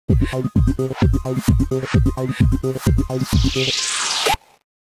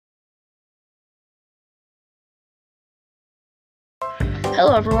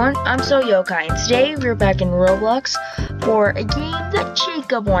Hello everyone, I'm So Yokai, and today we're back in Roblox for a game that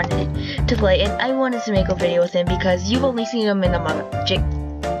Jacob wanted to play, and I wanted to make a video with him because you've only seen him in Among Us.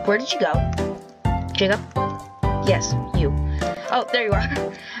 Where did you go? Jacob? Yes, you. Oh, there you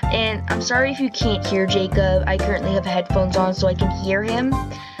are. And I'm sorry if you can't hear Jacob. I currently have headphones on so I can hear him,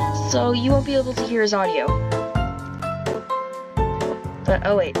 so you won't be able to hear his audio. But,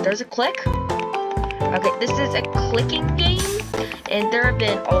 oh wait, there's a click? Okay, this is a clicking game. And there have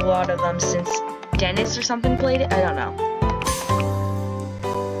been a lot of them since Dennis or something played it. I don't know.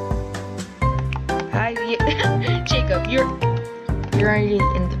 Hi, Jacob. You're already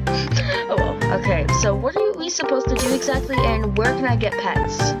in the. Oh well. Okay. So what are we supposed to do exactly? And where can I get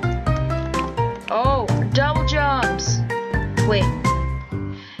pets? Oh, double jumps. Wait.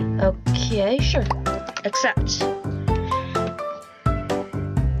 Okay, sure. Accept.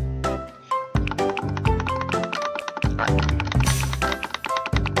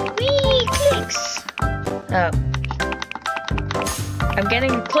 Oh. I'm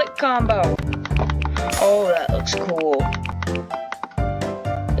getting a click combo. Oh, that looks cool.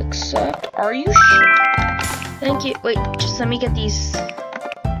 Except, are you sure? Thank you. Wait, just let me get these.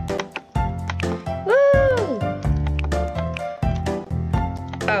 Woo!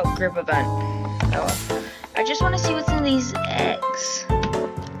 Oh, group event. Oh well. I just want to see what's in these eggs.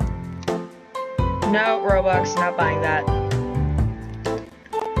 No, Roblox, not buying that.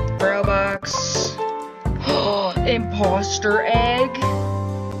 Roblox. Imposter egg.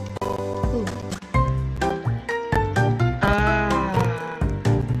 Ooh.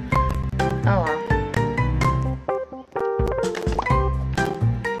 Oh well.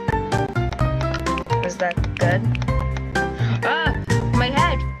 Is that good? Ah! My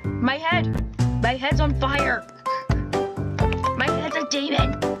head! My head! My head's on fire! My head's a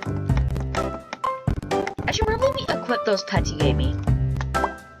demon! I should probably equip those pets you gave me.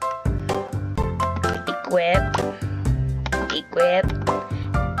 Equip. Equip.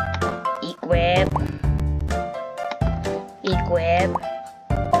 Equip. Equip.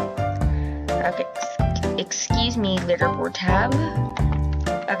 Okay. Excuse me, leaderboard tab.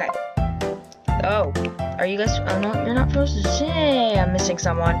 Okay. Oh. Are you guys? Oh no, you're not supposed to say. I'm missing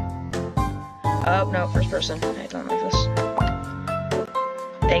someone. Oh no, first person. I don't like this.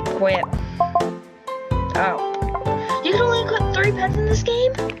 Equip. Oh. You can only equip 3 pets in this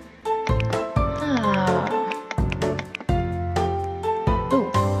game? Ooh,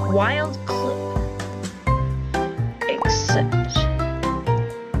 wild clip. Except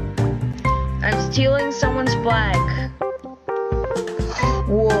I'm stealing someone's flag.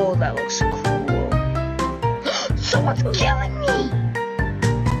 Whoa, that looks cool. Someone's killing me!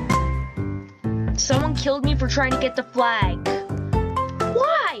 Someone killed me for trying to get the flag.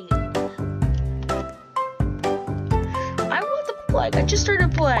 Why? I want the flag. I just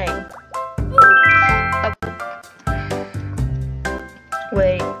started playing.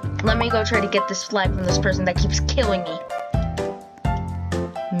 Wait, let me go try to get this flag from this person that keeps killing me.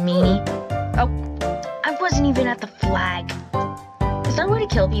 Meanie. Oh, I wasn't even at the flag. Is there a way to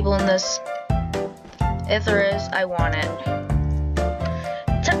kill people in this? If there is, I want it.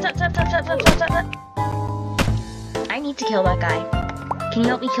 Tap, tap, tap, tap, tap, tap, tap, tap, tap. I need to kill that guy. Can you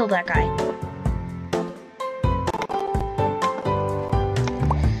help me kill that guy?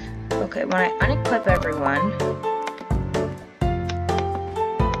 Okay, when I unequip everyone...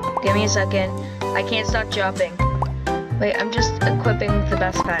 Give me a second. I can't stop jumping. Wait, I'm just equipping the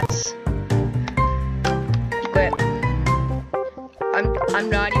best pets. Equip. I'm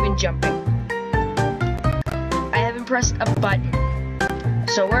not even jumping. I haven't pressed a button.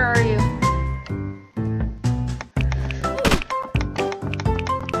 So where are you?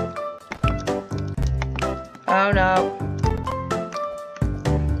 Oh no.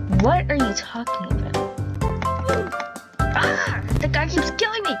 What are you talking about? Ah! The guy keeps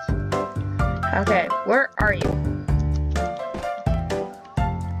killing me! Okay, where are you?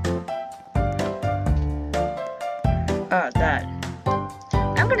 Oh, that.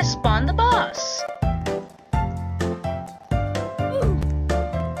 I'm gonna spawn the boss!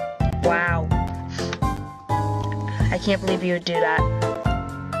 Wow. I can't believe you would do that.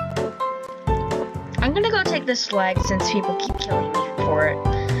 I'm gonna go take this flag since people keep killing me for it.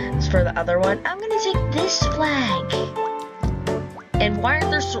 As for the other one, I'm gonna take this flag. And why aren't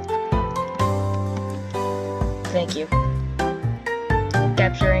there so... Thank you.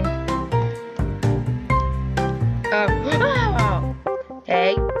 Capturing. Oh. Oh.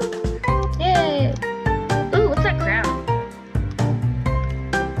 Hey. Yay. Ooh, what's that crown?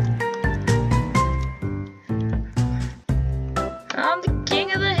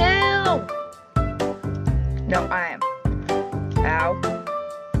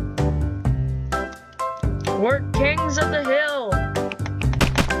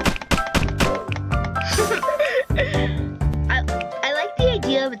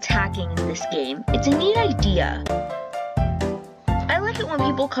 this game. It's a neat idea. I like it when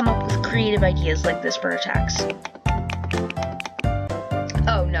people come up with creative ideas like this for attacks.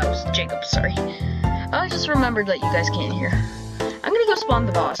 Oh no, Jacob, sorry. I just remembered that you guys can't hear. I'm gonna go spawn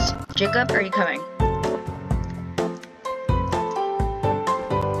the boss. Jacob, are you coming?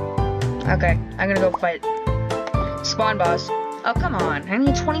 Okay, I'm gonna go fight. Spawn boss. Oh, come on. I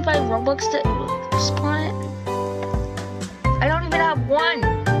need 25 Robux to spawn it. I don't even have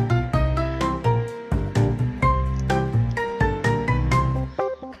one.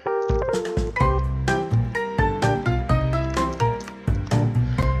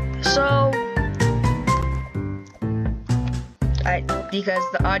 So, because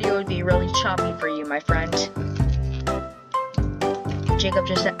the audio would be really choppy for you, my friend. Jacob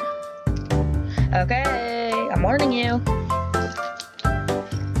just said, okay, I'm warning you.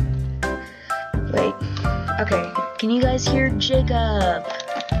 Wait, okay, can you guys hear Jacob?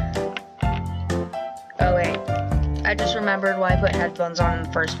 Oh wait, I just remembered why I put headphones on in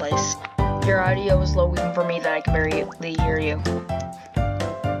the first place. Your audio was low even for me that I can barely hear you.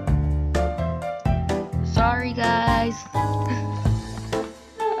 Sorry guys.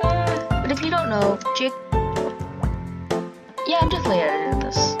 But if you don't know, Jake... Yeah, I'm definitely editing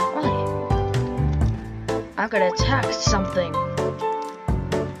this. Why? I'm gonna attack something.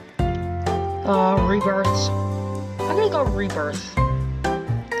 Rebirths. I'm gonna go rebirth. I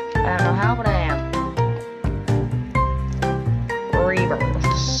don't know how, but I am.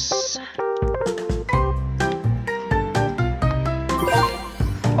 Rebirths.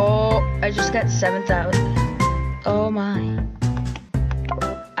 Oh, I just got 7,000. Oh my.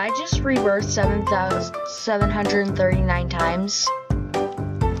 I just rebirthed 7,739 times.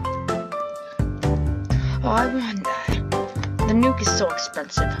 Oh, I want that. The nuke is so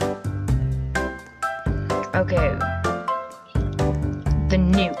expensive. Okay. The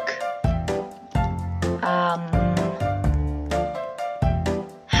nuke.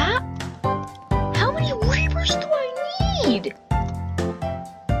 How many rebirths do I need?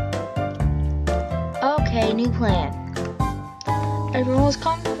 Okay, new plan. Everyone's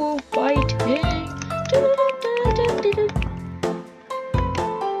kung fu fighting.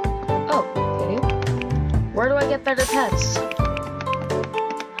 Oh, okay. Where do I get better pets?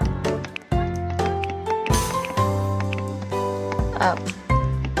 Oh.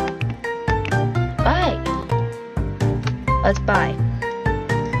 Buy. Let's buy.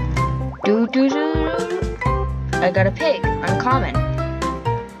 I got a pig. Uncommon.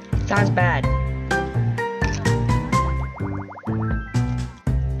 Sounds bad.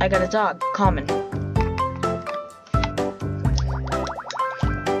 I got a dog. Common.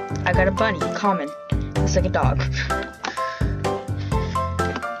 I got a bunny. Common. Looks like a dog.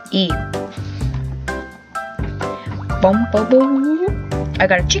 E. Bum, bum, bum. I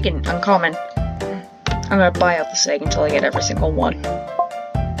got a chicken. Uncommon. I'm gonna buy out this egg until I get every single one.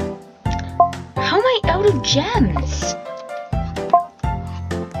 How am I out of gems?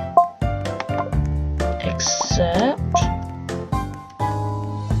 Except...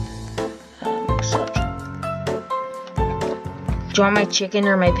 Do you want my chicken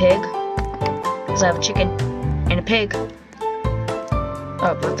or my pig? Because I have a chicken and a pig.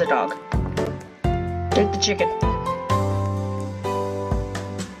 Oh, with the dog. Take the chicken.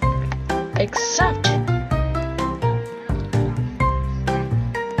 Except...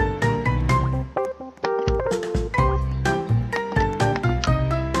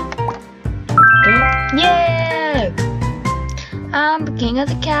 Yeah! I'm the king of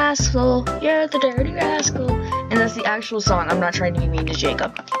the castle. You're the dirty rascal. And that's the actual song. I'm not trying to be mean to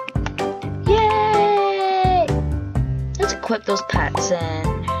Jacob. Yay! Let's equip those pets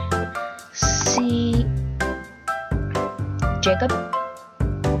and see. Jacob?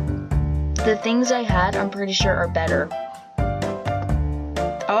 The things I had, I'm pretty sure are better.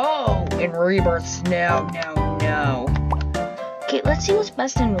 Oh, in rebirths. No. Okay, let's see what's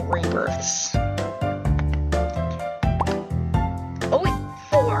best in rebirths. Oh wait,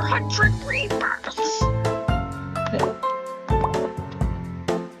 400 rebirths!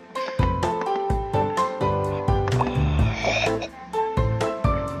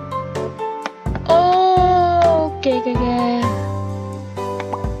 Oh, okay.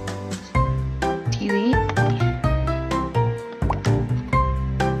 Delete.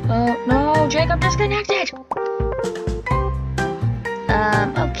 Oh no, Jacob disconnected!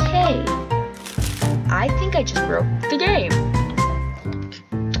 Okay. I think I just broke the game.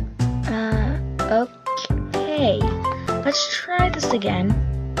 Okay. Let's try this again.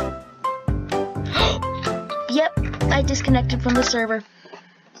 Yep, I disconnected from the server.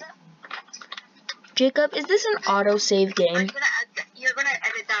 Jacob, is this an autosave game? You're gonna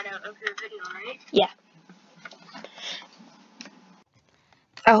edit that out, Yeah.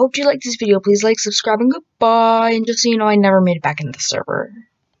 I hope you liked this video. Please like, subscribe, and goodbye. And just so you know, I never made it back into the server.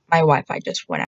 My Wi-Fi just went out.